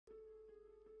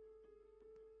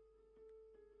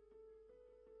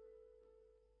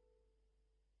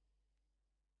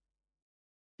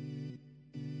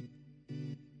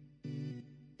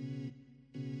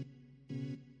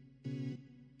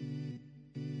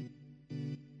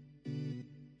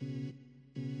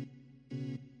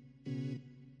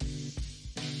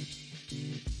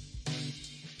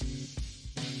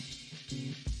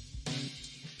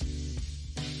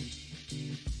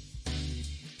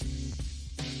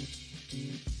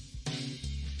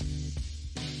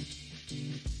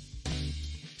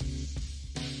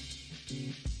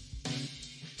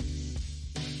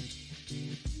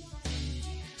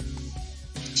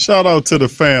Shout out to the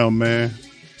fam, man.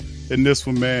 And this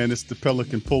one, man, it's the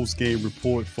Pelican post-game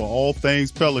report for all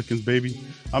things Pelicans, baby.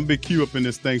 I'm Big Q up in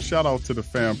this thing. Shout out to the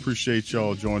fam. Appreciate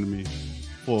y'all joining me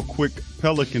for a quick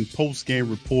Pelican post-game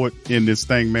report in this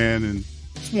thing, man. And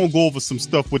just want to go over some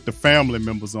stuff with the family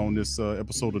members on this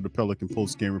episode of the Pelican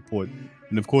post-game report.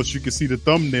 And, of course, you can see the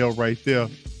thumbnail right there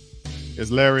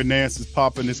as Larry Nance is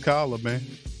popping his collar, man.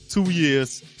 2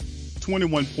 years,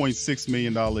 $21.6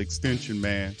 million extension,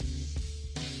 man.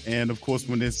 And, of course,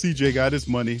 when then CJ got his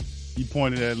money, he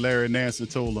pointed at Larry Nance and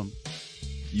told him,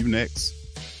 "You next."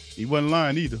 He wasn't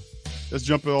lying either. Let's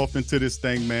jump it off into this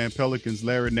thing, man. Pelicans,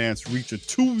 Larry Nance reached a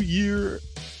 2-year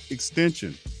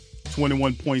extension.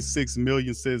 $21.6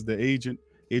 million, says the agent.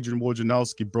 Adrian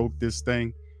Wojnarowski broke this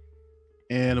thing.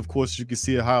 And, of course, you can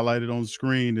see it highlighted on the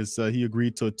screen. He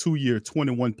agreed to a 2-year,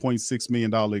 $21.6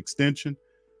 million extension,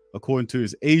 according to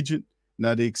his agent.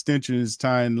 Now, the extension is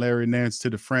tying Larry Nance to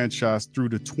the franchise through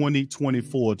the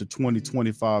 2024 to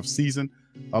 2025 season,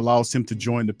 allows him to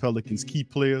join the Pelicans' key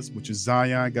players, which is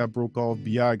Zion got broke off,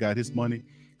 B.I. got his money,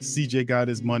 CJ got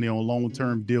his money on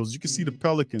long-term deals. You can see the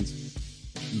Pelicans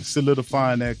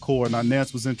solidifying that core. Now,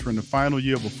 Nance was entering the final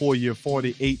year of a 4-year,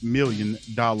 $48 million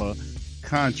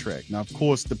contract. Now, of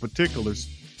course, the particulars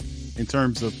in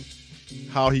terms of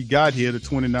how he got here, the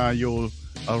 29-year-old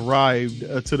arrived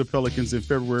to the Pelicans in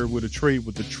February with a trade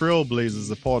with the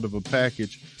Trailblazers, a part of a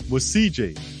package with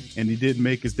CJ, and he didn't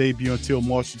make his debut until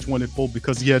March 24th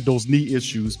because he had those knee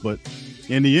issues. But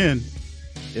in the end,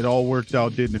 it all worked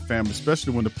out, didn't it, family?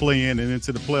 Especially when the play-in and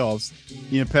into the playoffs,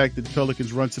 he impacted the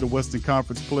Pelicans' run to the Western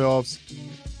Conference playoffs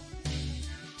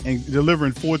and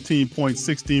delivering 14 points,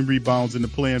 16 rebounds in the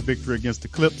play-in victory against the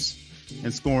Clips,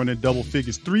 and scoring in double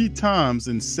figures 3 times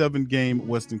in 7-game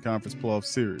Western Conference playoff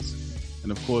series.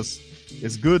 And, of course,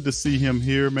 it's good to see him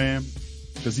here, man,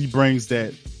 because he brings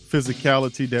that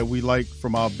physicality that we like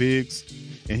from our bigs.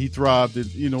 And he thrived,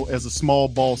 as a small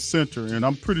ball center. And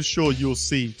I'm pretty sure you'll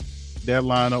see that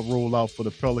lineup roll out for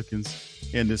the Pelicans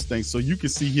in this thing. So you can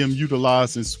see him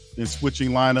utilized in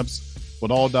switching lineups with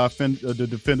all the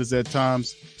defenders at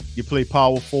times. You play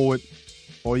power forward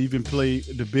or even play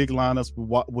the big lineups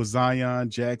with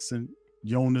Zion, Jackson,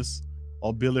 Jonas,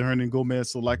 or Billy Hernan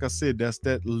Gomez. So like I said, that's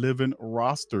that living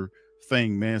roster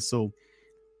thing, man. So,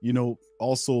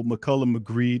 also McCollum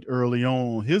agreed early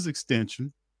on his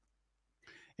extension.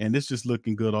 And it's just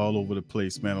looking good all over the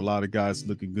place, man. A lot of guys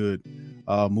looking good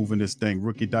moving this thing.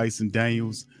 Rookie Dyson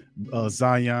Daniels,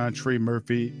 Zion, Trey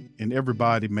Murphy, and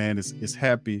everybody, man, is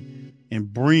happy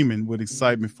and brimming with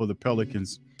excitement for the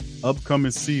Pelicans' upcoming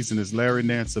season. As Larry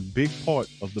Nance, a big part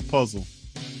of the puzzle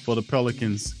for the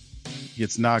Pelicans,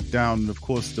 gets knocked down. And, of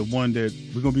course, the one that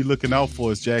we're going to be looking out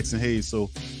for is Jackson Hayes. So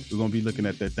we're going to be looking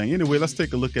at that thing. Anyway, let's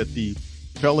take a look at the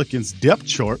Pelicans depth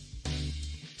chart.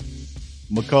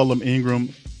 McCollum, Ingram,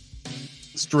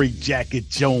 Straight Jacket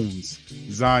Jones,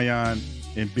 Zion,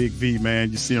 and Big V, man.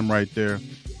 You see him right there.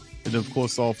 And, of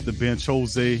course, off the bench,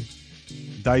 Jose,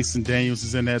 Dyson Daniels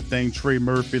is in that thing. Trey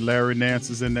Murphy, Larry Nance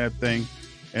is in that thing.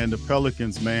 And the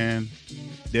Pelicans, man,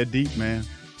 they're deep, man.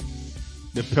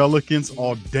 The Pelicans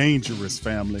are dangerous,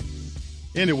 family.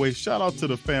 Anyway, shout out to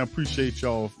the fam. Appreciate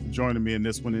y'all for joining me in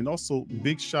this one. And also,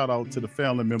 big shout out to the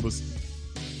family members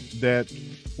that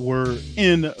were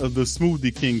in the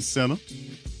Smoothie King Center.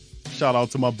 Shout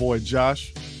out to my boy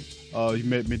Josh. He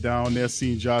met me down there,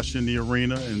 seeing Josh in the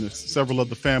arena, and several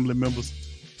other family members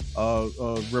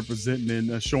representing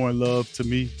and showing love to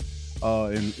me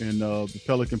in the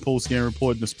Pelican post-game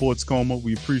report and the Sports Coma.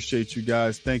 We appreciate you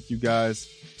guys. Thank you guys,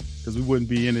 because we wouldn't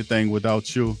be anything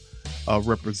without you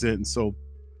representing. So,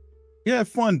 yeah, had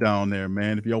fun down there,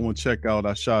 man. If y'all want to check out,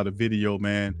 I shot a video,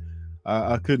 man.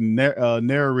 I couldn't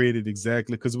narrate it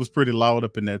exactly because it was pretty loud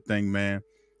up in that thing, man.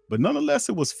 But nonetheless,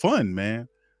 it was fun, man,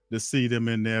 to see them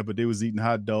in there. But they was eating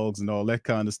hot dogs and all that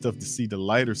kind of stuff to see the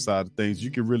lighter side of things. You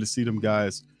can really see them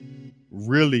guys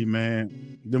really,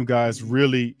 man, them guys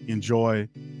really enjoy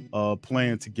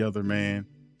playing together, man.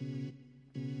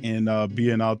 And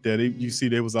being out there, you see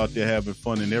they was out there having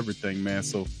fun and everything, man.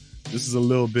 So this is a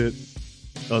little bit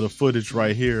of the footage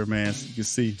right here, man. So you can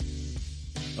see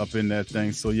up in that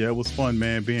thing. So yeah, it was fun,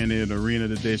 man, being in the arena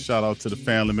today. Shout out to the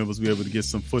family members. We were able to get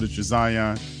some footage of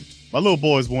Zion. My little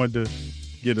boys wanted to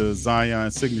get a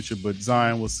Zion signature, but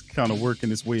Zion was kind of working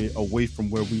his way away from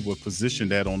where we were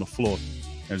positioned at on the floor.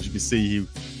 As you can see,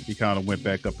 he kind of went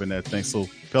back up in that thing. So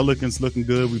Pelicans looking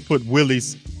good. We put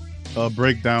Willie's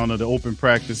breakdown of the open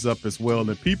practice up as well,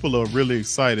 and people are really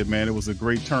excited, man. It was a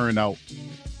great turnout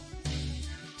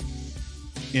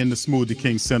in the Smoothie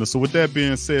King Center. So with that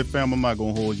being said, fam, I'm not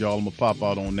gonna hold y'all. I'm gonna pop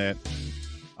out on that.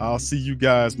 I'll see you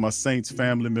guys, my Saints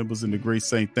family members in the Great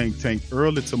Saint Think Tank,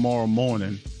 early tomorrow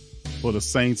morning for the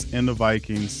Saints and the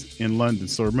Vikings in London.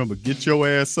 So remember, get your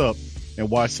ass up and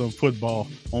watch some football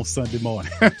on Sunday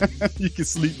morning. You can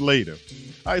sleep later.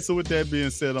 All right, so with that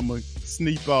being said, I'm going to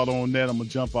sneak out on that. I'm going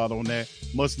to jump out on that.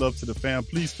 Much love to the fam.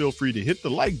 Please feel free to hit the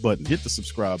like button, hit the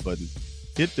subscribe button,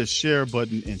 hit the share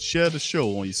button, and share the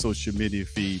show on your social media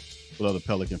feed with other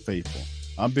Pelican faithful.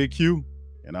 I'm Big Q,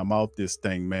 and I'm out this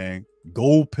thing, man.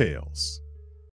 Go Pels.